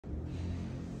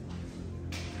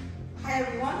Hi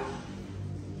everyone,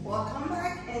 welcome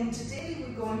back, and today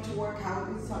we're going to work out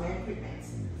with some equipment.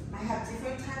 I have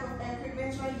different type of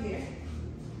equipment right here,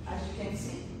 as you can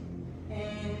see,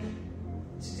 and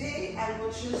today I will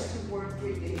choose to work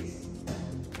with this.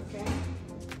 Okay,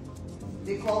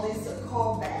 they call this a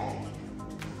core bag.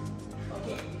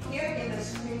 Okay, here in the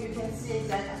screen you can see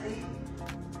exactly,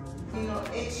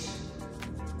 each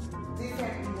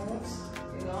different moves,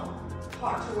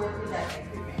 how to work with that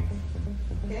equipment.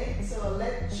 Okay, so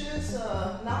let's choose,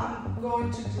 now I'm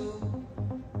going to do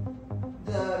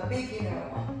the beginner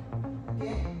one.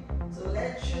 Okay, so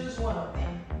let's choose one of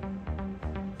them.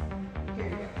 Here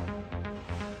we go.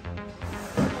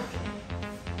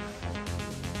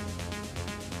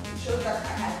 It shows that I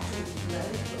have to let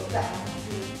it go down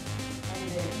and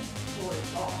then pull it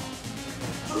off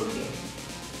through here.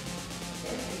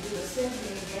 Okay, and do the same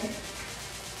thing again.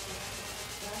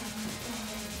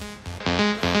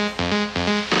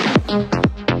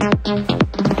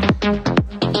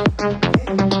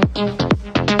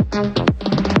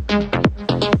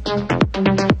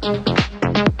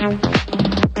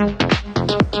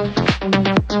 Okay.